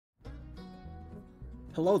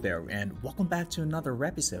Hello there, and welcome back to another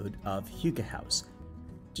episode of Hygge House.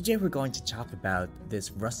 Today we're going to talk about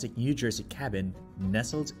this rustic New Jersey cabin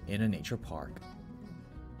nestled in a nature park.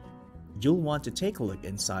 You'll want to take a look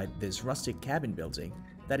inside this rustic cabin building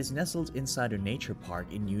that is nestled inside a nature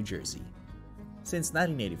park in New Jersey. Since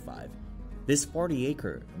 1985, this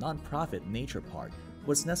 40-acre non-profit nature park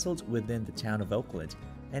was nestled within the town of Oakland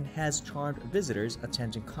and has charmed visitors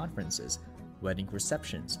attending conferences, wedding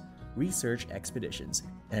receptions, research expeditions,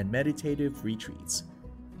 and meditative retreats.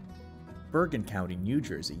 Bergen County, New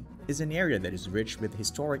Jersey is an area that is rich with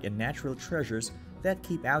historic and natural treasures that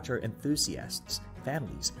keep outdoor enthusiasts,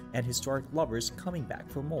 families, and historic lovers coming back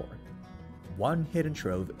for more. One hidden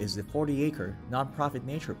trove is the 40-acre nonprofit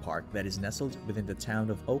nature park that is nestled within the town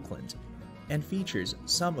of Oakland and features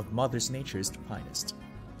some of Mother Nature's finest.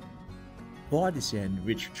 Bois de Chiens,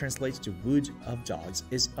 which translates to Wood of Dogs,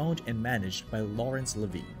 is owned and managed by Laurence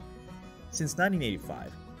Levine. Since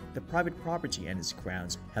 1985, the private property and its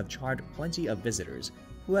grounds have charmed plenty of visitors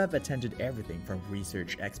who have attended everything from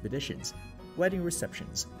research expeditions, wedding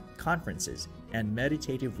receptions, conferences, and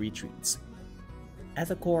meditative retreats. At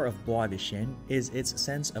the core of Bois de Chiens is its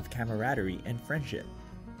sense of camaraderie and friendship,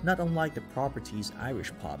 not unlike the property's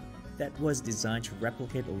Irish pub that was designed to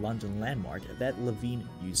replicate a London landmark that Levine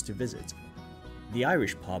used to visit. The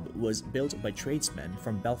Irish pub was built by tradesmen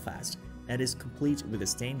from Belfast and is complete with a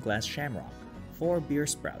stained glass shamrock, 4 beer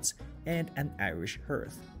spouts, and an Irish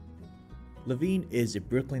hearth. Levine is a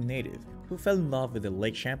Brooklyn native who fell in love with the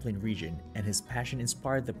Lake Champlain region, and his passion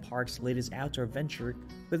inspired the park's latest outdoor venture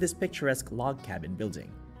with this picturesque log cabin building.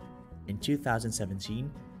 In 2017,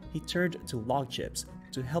 he turned to log chips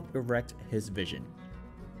to help erect his vision.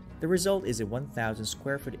 The result is a 1,000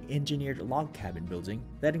 square foot engineered log cabin building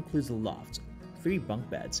that includes a loft, 3 bunk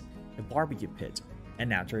beds, a barbecue pit,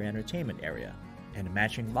 an outdoor entertainment area, and a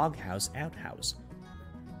matching log house outhouse.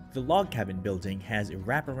 The log cabin building has a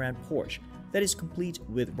wraparound porch that is complete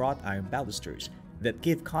with wrought iron balusters that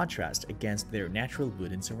give contrast against their natural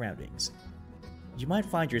wooden surroundings. You might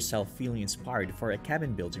find yourself feeling inspired for a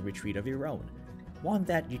cabin building retreat of your own, one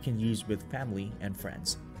that you can use with family and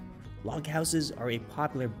friends. Log houses are a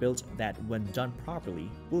popular build that, when done properly,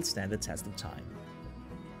 will stand the test of time.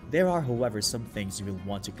 There are, however, some things you will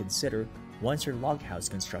want to consider once your log house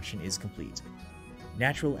construction is complete.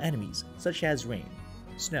 Natural enemies such as rain,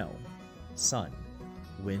 snow, sun,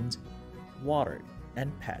 wind, water,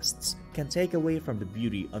 and pests can take away from the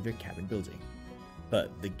beauty of your cabin building.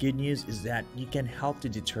 But the good news is that you can help to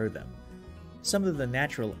deter them. Some of the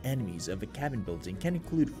natural enemies of a cabin building can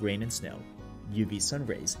include rain and snow, UV sun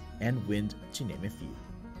rays, and wind, to name a few.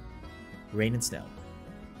 Rain and snow.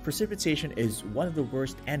 Precipitation is one of the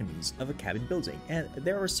worst enemies of a cabin building, and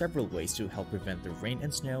there are several ways to help prevent the rain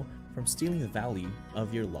and snow from stealing the value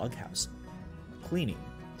of your log house. Cleaning,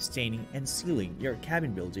 staining, and sealing your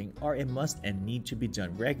cabin building are a must and need to be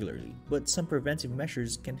done regularly, but some preventive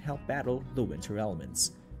measures can help battle the winter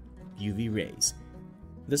elements. UV rays.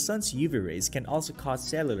 The sun's UV rays can also cause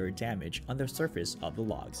cellular damage on the surface of the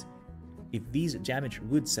logs. If these damaged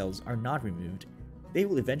wood cells are not removed, they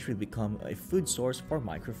will eventually become a food source for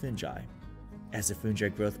microfungi. As the fungi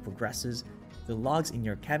growth progresses, the logs in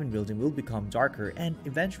your cabin building will become darker and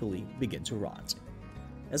eventually begin to rot.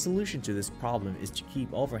 A solution to this problem is to keep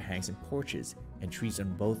overhangs and porches and trees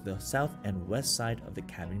on both the south and west side of the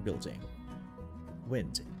cabin building.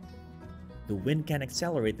 Wind. The wind can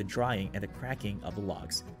accelerate the drying and the cracking of the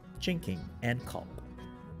logs, chinking, and pulp.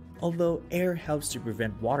 Although air helps to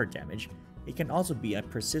prevent water damage, it can also be a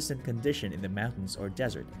persistent condition in the mountains or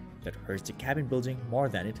desert that hurts the cabin building more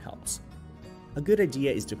than it helps. A good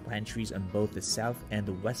idea is to plant trees on both the south and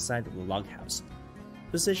the west side of the log house.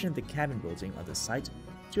 Position the cabin building on the site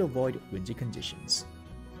to avoid windy conditions.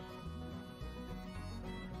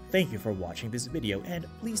 Thank you for watching this video, and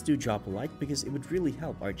please do drop a like because it would really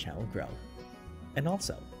help our channel grow. And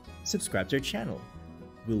also, subscribe to our channel.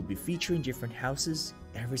 We'll be featuring different houses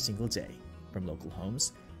every single day, from local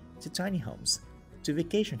homes to tiny homes, to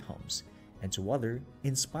vacation homes, and to other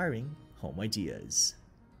inspiring home ideas.